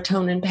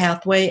serotonin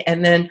pathway.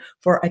 And then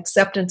for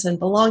acceptance and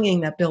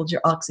belonging, that builds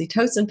your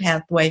oxytocin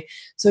pathway.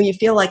 So you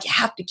feel like you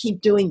have to keep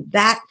doing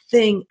that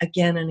thing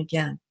again and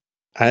again.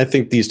 I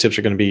think these tips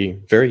are going to be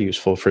very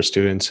useful for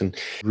students in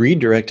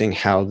redirecting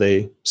how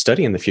they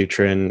study in the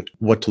future and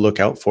what to look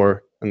out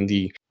for and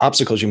the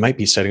obstacles you might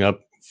be setting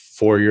up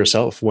for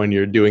yourself when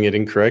you're doing it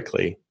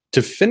incorrectly.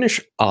 To finish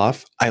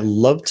off, I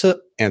love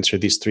to answer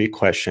these 3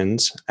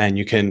 questions, and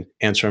you can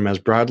answer them as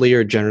broadly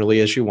or generally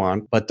as you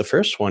want. But the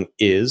first one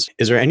is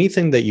there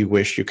anything that you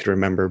wish you could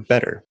remember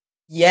better?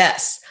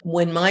 Yes.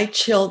 When my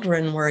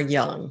children were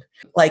young,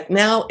 like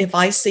now, if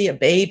I see a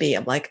baby,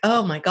 I'm like,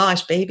 oh my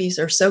gosh, babies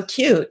are so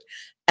cute.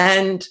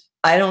 And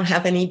I don't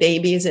have any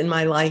babies in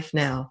my life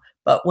now.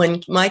 But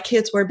when my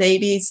kids were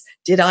babies,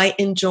 did I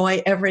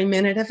enjoy every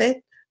minute of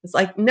it? It's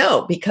like,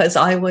 no, because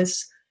I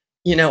was,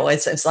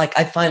 it's like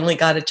I finally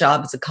got a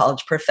job as a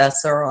college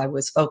professor. I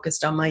was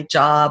focused on my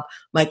job.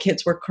 My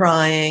kids were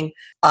crying.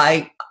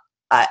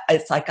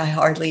 It's like I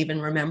hardly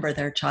even remember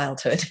their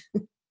childhood.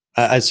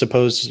 I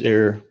suppose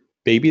your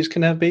babies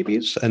can have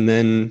babies and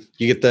then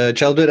you get the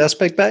childhood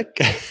aspect back.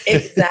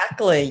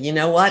 Exactly. You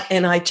know what?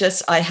 And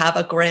I have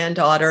a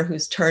granddaughter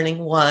who's turning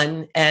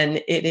 1 and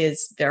it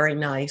is very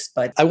nice,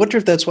 but I wonder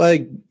if that's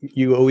why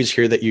you always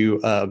hear that you,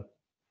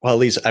 well, at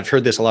least I've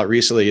heard this a lot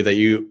recently, that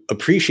you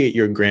appreciate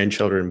your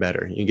grandchildren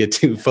better. You get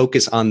to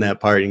focus on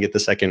that part and get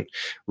the second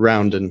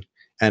round. And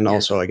yes,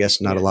 also, I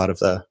guess, not a lot of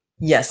the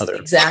yes, other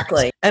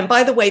exactly. parts. And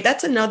by the way,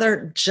 that's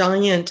another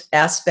giant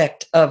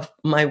aspect of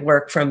my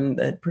work from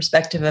the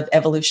perspective of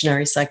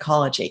evolutionary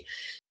psychology.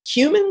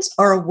 Humans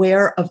are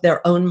aware of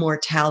their own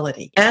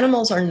mortality.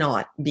 Animals are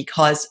not,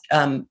 because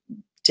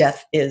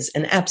death is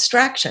an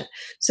abstraction.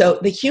 So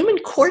the human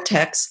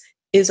cortex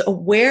is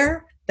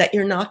aware that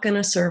you're not going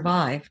to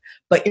survive,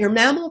 but your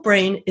mammal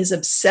brain is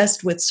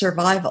obsessed with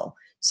survival.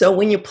 So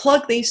when you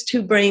plug these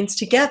two brains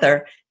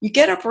together, you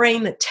get a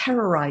brain that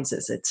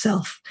terrorizes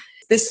itself.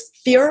 This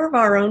fear of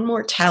our own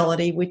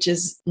mortality, which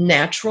is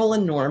natural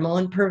and normal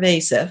and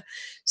pervasive.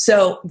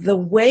 So the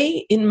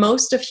way in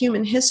most of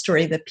human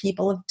history that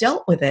people have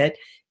dealt with it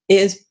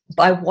is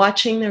by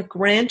watching their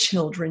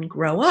grandchildren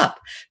grow up,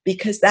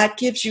 because that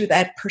gives you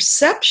that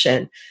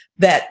perception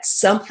that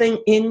something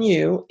in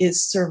you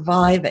is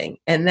surviving,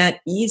 and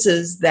that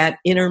eases that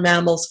inner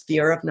mammal's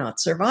fear of not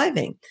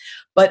surviving.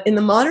 But in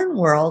the modern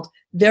world,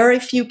 very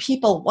few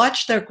people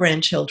watch their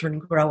grandchildren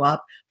grow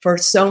up for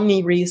so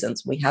many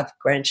reasons. We have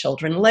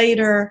grandchildren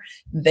later,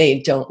 they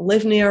don't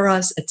live near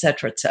us, et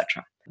cetera, et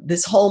cetera.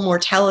 This whole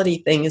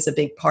mortality thing is a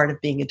big part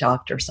of being a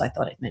doctor, so I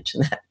thought I'd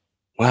mention that.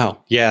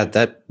 Wow. Yeah,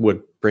 that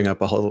would bring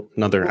up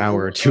another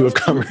hour or two of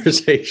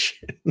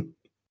conversation.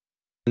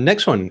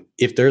 Next one,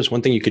 if there's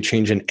one thing you could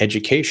change in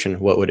education,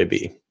 what would it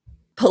be?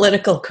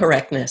 Political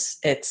correctness.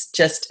 It's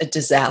just a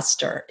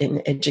disaster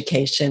in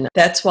education.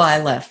 That's why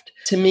I left.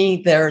 To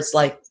me, there's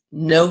like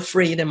no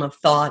freedom of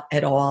thought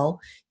at all.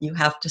 You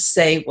have to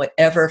say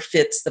whatever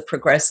fits the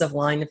progressive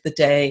line of the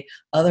day.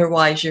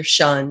 Otherwise, you're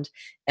shunned.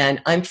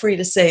 And I'm free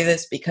to say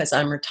this because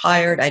I'm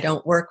retired. I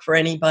don't work for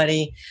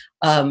anybody.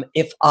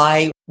 If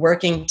I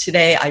working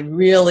today, I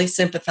really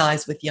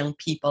sympathize with young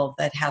people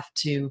that have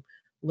to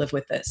live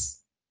with this.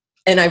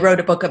 And I wrote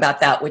a book about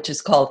that, which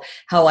is called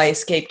How I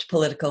Escaped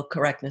Political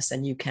Correctness,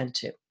 and you can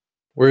too.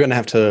 We're going to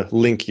have to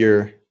link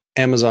your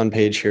Amazon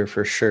page here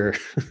for sure.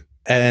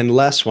 And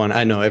last one,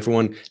 I know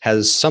everyone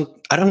has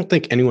I don't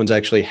think anyone's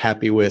actually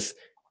happy with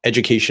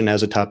education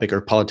as a topic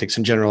or politics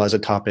in general as a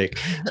topic.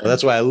 So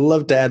that's why I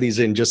love to add these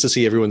in, just to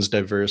see everyone's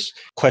diverse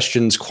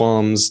questions,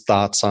 qualms,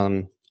 thoughts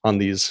on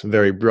these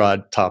very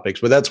broad topics.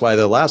 But that's why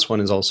the last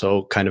one is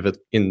also kind of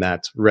in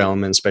that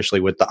realm, and especially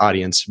with the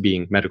audience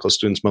being medical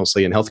students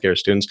mostly and healthcare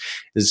students,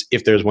 is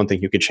if there's one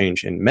thing you could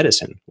change in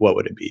medicine, what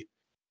would it be?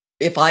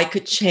 If I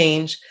could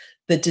change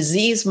the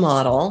disease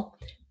model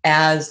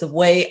as the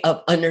way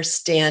of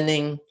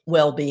understanding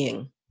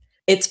well-being.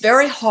 It's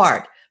very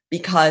hard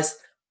because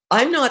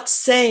I'm not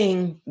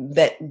saying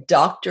that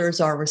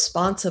doctors are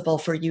responsible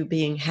for you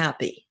being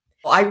happy.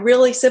 I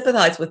really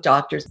sympathize with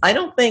doctors. I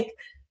don't think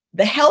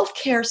the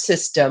healthcare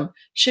system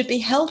should be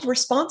held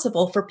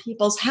responsible for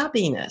people's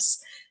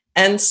happiness.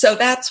 And so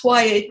that's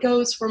why it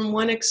goes from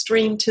one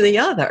extreme to the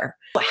other.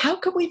 How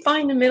can we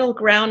find a middle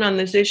ground on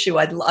this issue?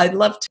 I'd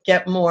love to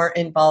get more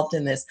involved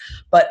in this,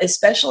 but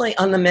especially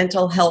on the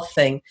mental health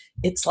thing,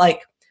 it's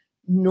like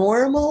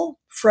normal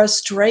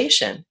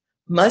frustration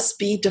must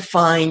be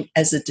defined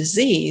as a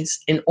disease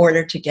in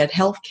order to get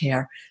health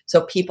care.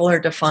 So people are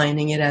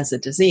defining it as a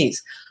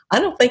disease. I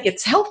don't think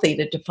it's healthy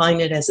to define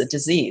it as a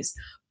disease.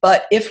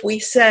 But if we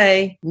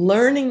say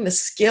learning the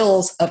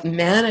skills of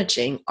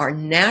managing our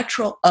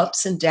natural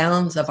ups and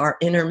downs of our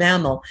inner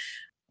mammal,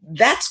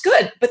 that's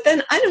good. But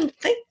then I don't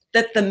think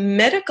that the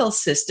medical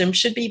system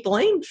should be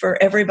blamed for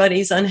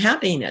everybody's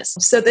unhappiness.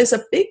 So there's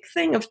a big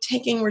thing of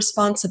taking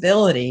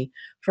responsibility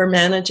for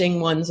managing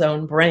one's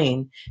own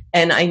brain.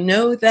 And I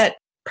know that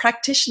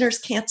practitioners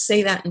can't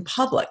say that in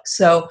public.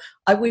 So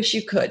I wish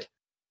you could.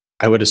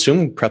 I would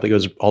assume probably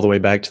goes all the way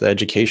back to the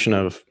education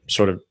of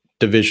sort of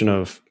division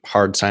of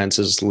hard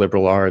sciences,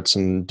 liberal arts,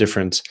 and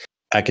different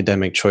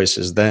academic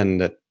choices then,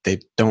 that they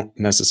don't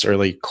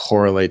necessarily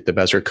correlate the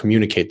best or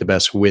communicate the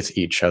best with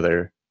each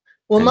other.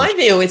 Well, my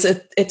view is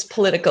it's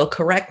political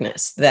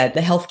correctness, that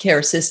the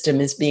healthcare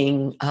system is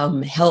being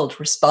held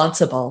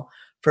responsible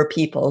for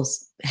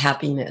people's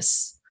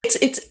happiness.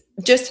 It's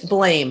just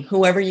blame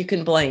whoever you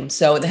can blame.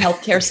 So the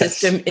healthcare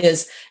system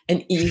is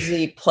an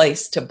easy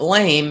place to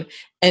blame.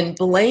 And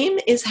blame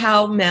is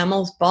how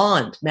mammals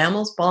bond.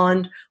 Mammals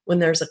bond when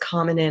there's a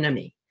common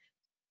enemy.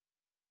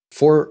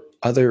 For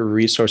other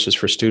resources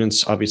for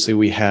students? Obviously,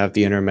 we have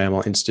the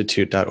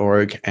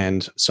innermammalinstitute.org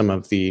and some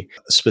of the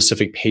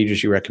specific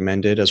pages you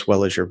recommended, as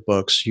well as your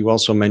books. You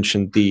also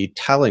mentioned the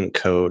talent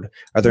code.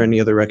 Are there any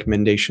other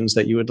recommendations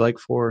that you would like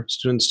for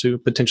students to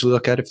potentially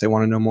look at if they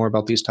want to know more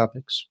about these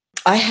topics?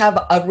 I have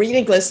a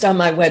reading list on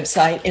my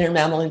website,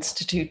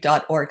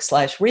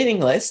 innermammalinstitute.org/reading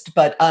list.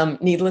 But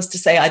needless to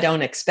say, I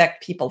don't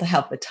expect people to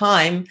have the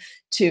time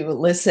to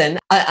listen.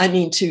 I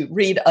mean, to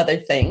read other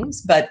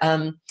things. But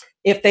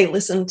if they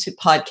listen to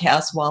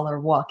podcasts while they're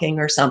walking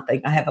or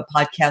something, I have a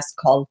podcast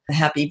called The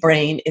Happy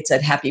Brain. It's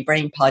at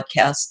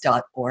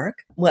happybrainpodcast.org.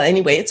 Well,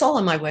 anyway, it's all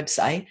on my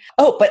website.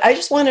 Oh, but I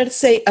just wanted to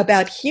say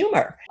about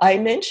humor. I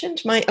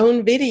mentioned my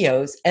own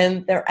videos,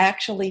 and they're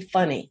actually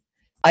funny.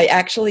 I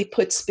actually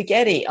put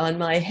spaghetti on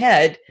my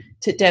head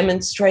to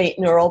demonstrate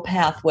neural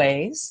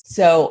pathways.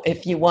 So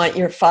if you want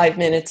your 5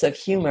 minutes of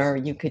humor,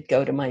 you could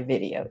go to my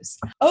videos.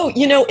 Oh,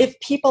 if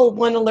people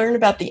want to learn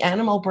about the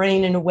animal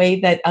brain in a way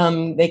that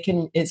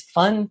is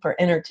fun for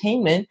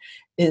entertainment,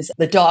 is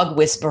The Dog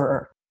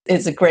Whisperer.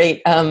 Is a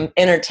great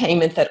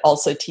entertainment that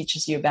also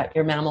teaches you about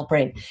your mammal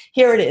brain.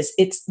 Here it is.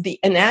 It's The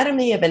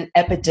Anatomy of an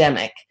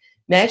Epidemic: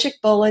 Magic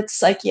Bullets,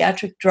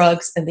 Psychiatric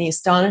Drugs, and the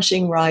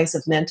Astonishing Rise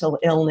of Mental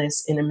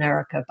Illness in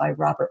America by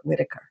Robert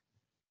Whitaker.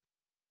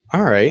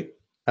 All right.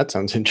 That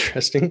sounds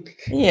interesting.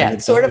 Yeah,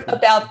 it's sort of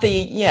about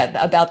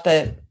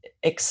the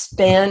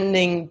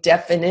expanding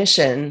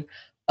definition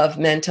of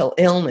mental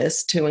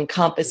illness to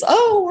encompass,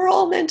 we're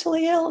all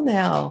mentally ill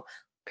now.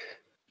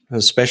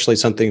 Especially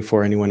something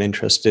for anyone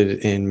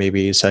interested in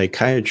maybe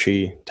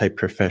psychiatry type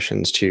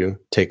professions to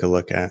take a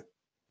look at.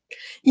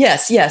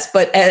 Yes.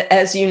 But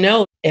as you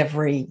know,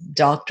 every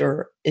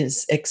doctor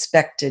is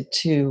expected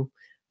to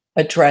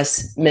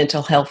address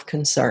mental health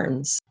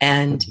concerns,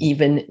 and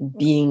even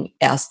being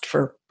asked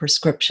for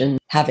prescription,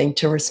 having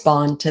to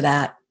respond to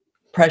that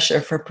pressure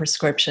for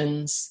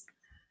prescriptions.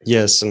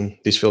 Yes, and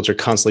these fields are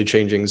constantly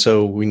changing,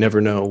 so we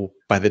never know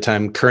by the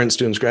time current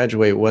students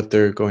graduate what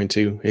they're going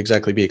to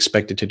exactly be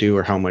expected to do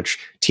or how much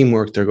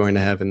teamwork they're going to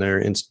have in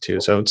their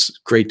institute. So it's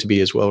great to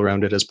be as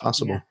well-rounded as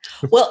possible. Yeah.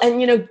 Well,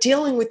 and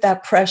dealing with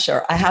that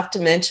pressure, I have to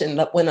mention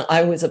that when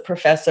I was a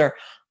professor,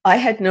 I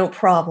had no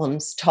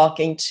problems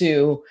talking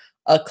to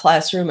a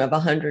classroom of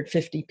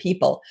 150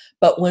 people.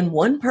 But when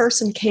one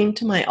person came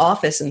to my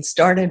office and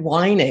started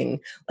whining,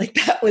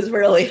 that was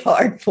really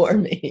hard for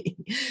me.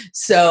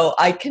 So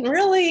I can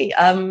really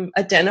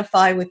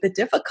identify with the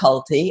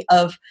difficulty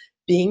of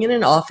being in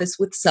an office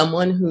with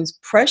someone who's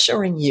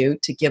pressuring you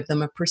to give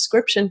them a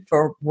prescription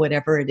for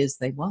whatever it is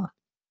they want.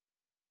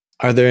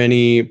 Are there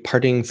any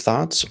parting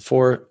thoughts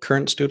for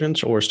current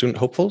students or student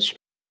hopefuls?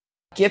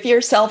 Give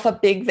yourself a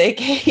big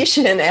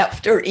vacation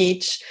after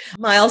each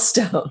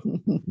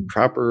milestone.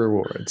 Proper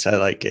rewards. I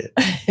like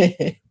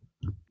it.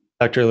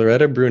 Dr.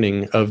 Loretta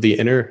Bruning of the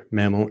Inner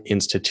Mammal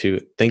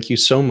Institute, thank you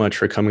so much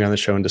for coming on the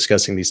show and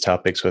discussing these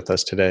topics with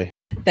us today.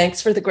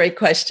 Thanks for the great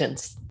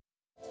questions.